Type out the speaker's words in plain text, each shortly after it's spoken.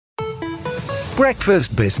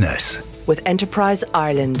Breakfast Business with Enterprise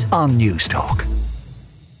Ireland on News Talk.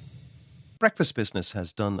 Breakfast Business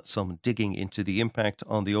has done some digging into the impact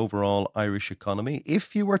on the overall Irish economy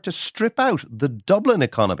if you were to strip out the Dublin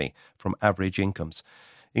economy from average incomes.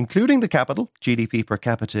 Including the capital, GDP per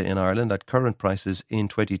capita in Ireland at current prices in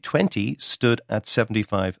 2020 stood at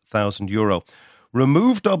 €75,000.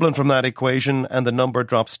 Remove Dublin from that equation and the number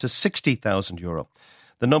drops to €60,000.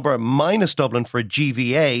 The number minus Dublin for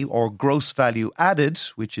GVA, or gross value added,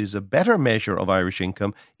 which is a better measure of Irish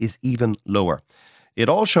income, is even lower. It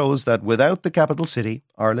all shows that without the capital city,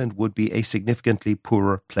 Ireland would be a significantly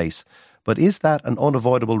poorer place. But is that an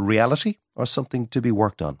unavoidable reality or something to be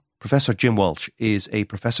worked on? Professor Jim Walsh is a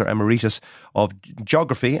Professor Emeritus of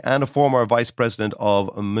Geography and a former Vice-President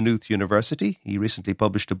of Maynooth University. He recently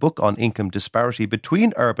published a book on income disparity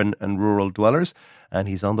between urban and rural dwellers, and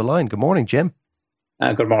he's on the line. Good morning, Jim.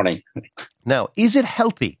 Good morning. Now, is it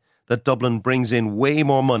healthy that Dublin brings in way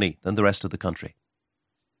more money than the rest of the country?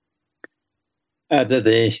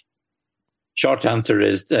 The short answer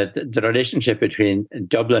is that the relationship between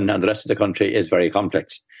Dublin and the rest of the country is very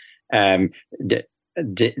complex. Dublin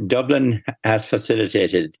has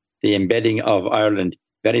facilitated the embedding of Ireland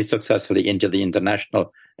very successfully into the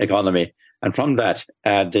international economy. And from that,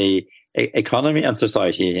 the economy and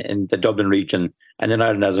society in the Dublin region and in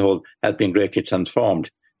Ireland as a whole has been greatly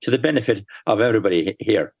transformed to the benefit of everybody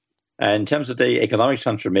here. In terms of the economic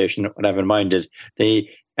transformation, what I have in mind is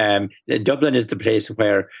Dublin is the place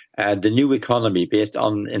where the new economy based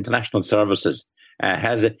on international services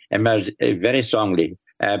has emerged very strongly.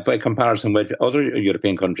 By comparison with other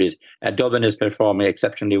European countries, Dublin is performing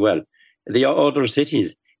exceptionally well. The other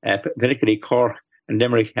cities, particularly Cork and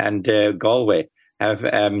Limerick and Galway, have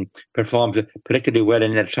performed particularly well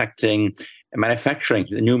in attracting manufacturing,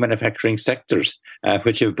 the new manufacturing sectors,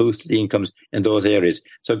 which have boosted the incomes in those areas.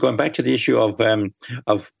 So going back to the issue of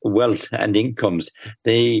wealth and incomes,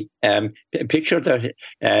 the picture that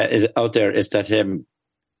is out there is that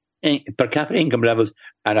per capita income levels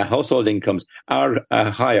and household incomes are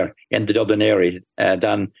higher in the Dublin area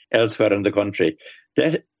than elsewhere in the country.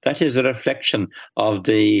 That is a reflection of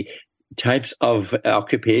the types of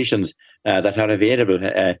occupations that are available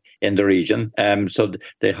in the region. So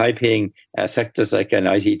the high-paying sectors like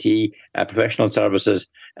ICT, professional services,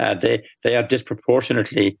 they are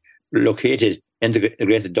disproportionately located in the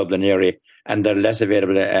greater Dublin area, and they're less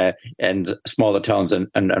available in smaller towns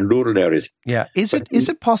and rural areas. Yeah. Is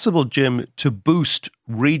it possible, Jim, to boost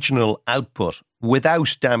regional output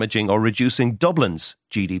without damaging or reducing Dublin's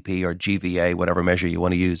GDP or GVA, whatever measure you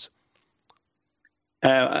want to use?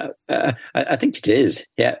 I think it is.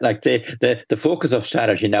 Yeah, like the focus of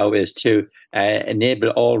strategy now is to enable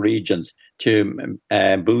all regions to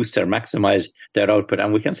boost or maximize their output,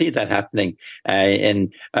 and we can see that happening in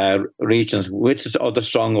regions with other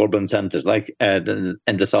strong urban centres, like in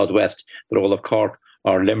the southwest, the role of Cork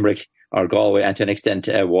or Limerick or Galway, and to an extent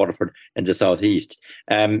Waterford in the southeast.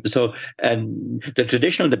 So the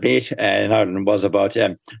traditional debate in Ireland was about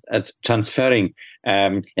transferring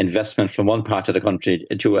investment from one part of the country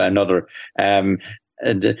to another. And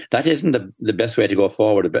that isn't the best way to go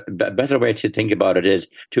forward. A better way to think about it is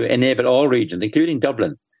to enable all regions, including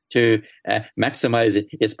Dublin, to maximise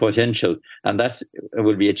its potential. And that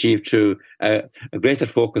will be achieved through a greater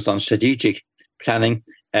focus on strategic planning,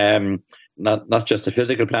 not just the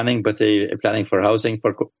physical planning, but the planning for housing,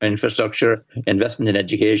 for infrastructure, investment in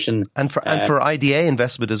education. And for IDA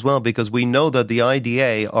investment as well, because we know that the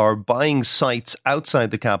IDA are buying sites outside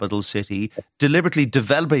the capital city, deliberately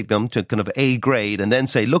developing them to kind of A grade, and then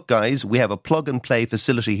say, look, guys, we have a plug-and-play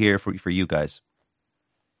facility here for you guys.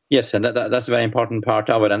 Yes, and that's a very important part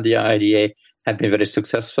of it. And the IDA have been very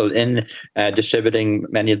successful in distributing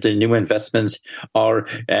many of the new investments, or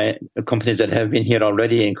companies that have been here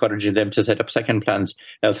already, encouraging them to set up second plants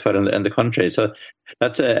elsewhere in the country. So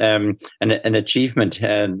that's an achievement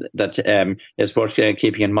that is worth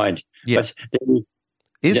keeping in mind. Yeah. But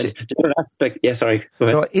sorry. Go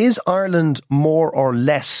ahead. Now, is Ireland more or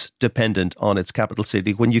less dependent on its capital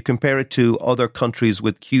city when you compare it to other countries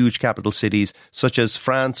with huge capital cities, such as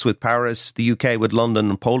France with Paris, the UK with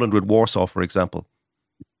London, and Poland with Warsaw, for example?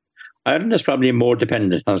 Ireland is probably more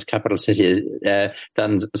dependent on its capital city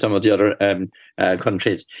than some of the other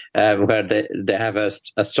countries, where they have a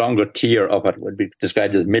stronger tier of what would be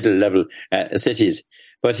described as middle-level cities.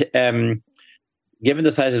 But given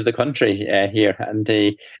the size of the country here and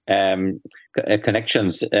the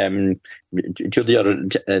connections to the other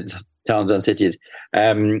towns and cities,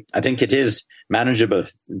 I think it is manageable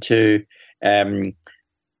to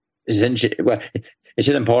essentially. Well, it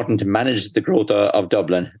is important to manage the growth of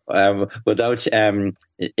Dublin without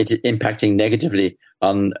it impacting negatively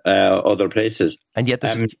on other places. And yet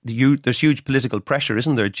there's huge political pressure,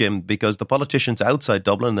 isn't there, Jim? Because the politicians outside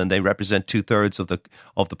Dublin, and they represent 2/3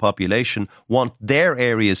 of the population, want their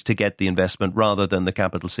areas to get the investment rather than the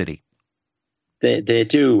capital city. They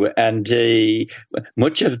do, and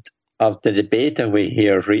much of the debate that we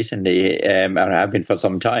hear recently, or have been for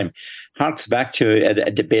some time, harks back to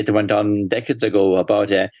a debate that went on decades ago about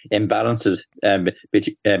imbalances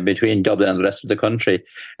between Dublin and the rest of the country,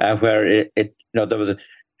 where there was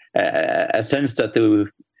a sense that the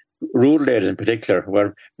rural areas in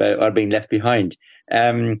particular are being left behind.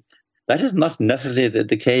 That is not necessarily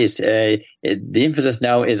the case. The emphasis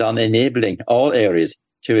now is on enabling all areas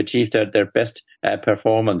to achieve their best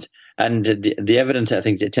performance. And the evidence, I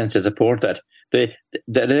think, tends to support that.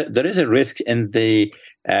 There is a risk in the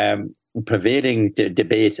prevailing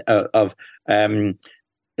debate of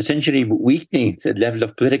essentially weakening the level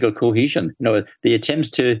of political cohesion. The attempts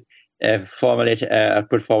to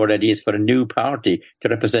put forward ideas for a new party to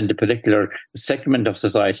represent a particular segment of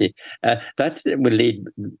society, that will lead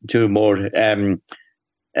to more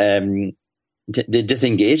the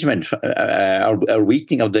disengagement or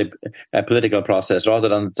weakening of the political process rather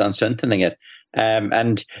than strengthening it.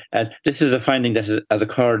 And this is a finding that has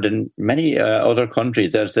occurred in many other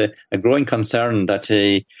countries. There's a growing concern that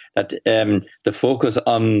the focus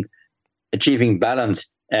on achieving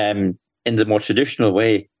balance in the more traditional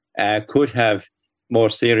way could have more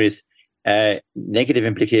serious negative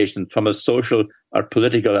implications from a social or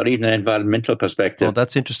political or even an environmental perspective. Well,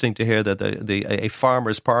 that's interesting to hear that a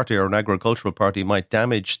farmers' party or an agricultural party might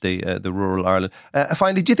damage the rural Ireland.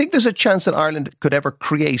 Finally, do you think there's a chance that Ireland could ever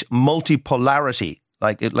create multipolarity?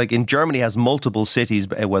 Like in Germany has multiple cities,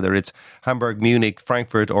 whether it's Hamburg, Munich,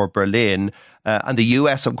 Frankfurt or Berlin, and the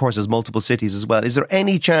US, of course, has multiple cities as well. Is there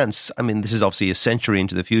any chance, I mean, this is obviously a century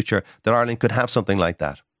into the future, that Ireland could have something like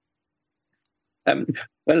that?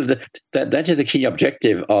 Well, that is a key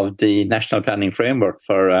objective of the National Planning Framework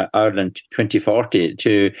for Ireland 2040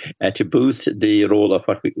 to boost the role of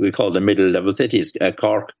what we call the middle-level cities,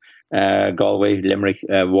 Cork, Galway, Limerick,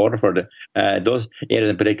 Waterford, those areas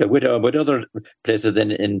in particular, with other places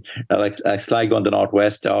in like Sligo in the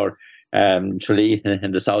northwest or Tralee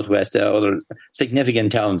in the southwest, other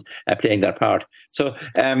significant towns playing their part. So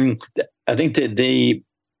I think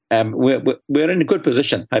we're in a good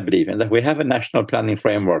position, I believe, in that we have a national planning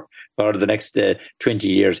framework for the next 20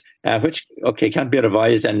 years, which, can't be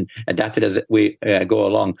revised and adapted as we go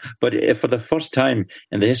along. But for the first time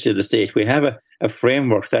in the history of the state, we have a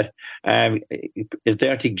framework that is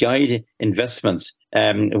there to guide investments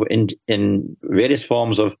in various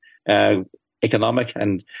forms of economic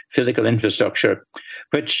and physical infrastructure,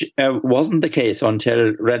 which wasn't the case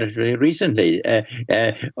until relatively recently.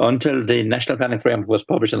 Until the National Planning Framework was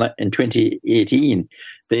published in 2018,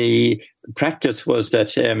 the practice was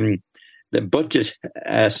that the budget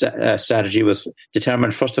strategy was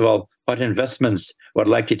determined, first of all, what investments were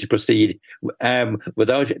likely to proceed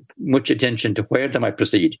without much attention to where they might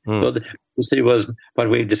proceed. So the policy was what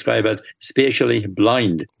we describe as spatially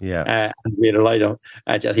blind. And we relied on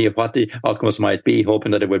what the outcomes might be,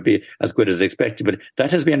 hoping that it would be as good as expected. But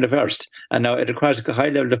that has been reversed. And now it requires a high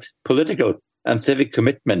level of political and civic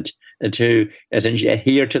commitment to essentially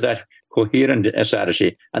adhere to that coherent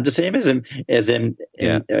strategy. And the same is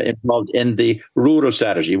involved in the rural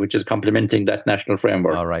strategy, which is complementing that national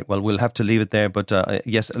framework. All right. Well, we'll have to leave it there. But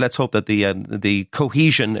yes, let's hope that the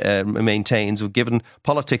cohesion maintains. Given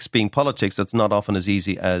politics being politics, that's not often as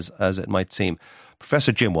easy as it might seem.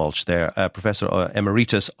 Professor Jim Walsh there, Professor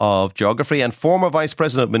Emeritus of Geography and former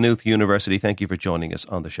Vice-President of Maynooth University. Thank you for joining us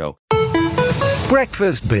on the show.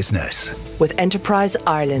 Breakfast Business with Enterprise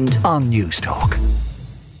Ireland on News Talk.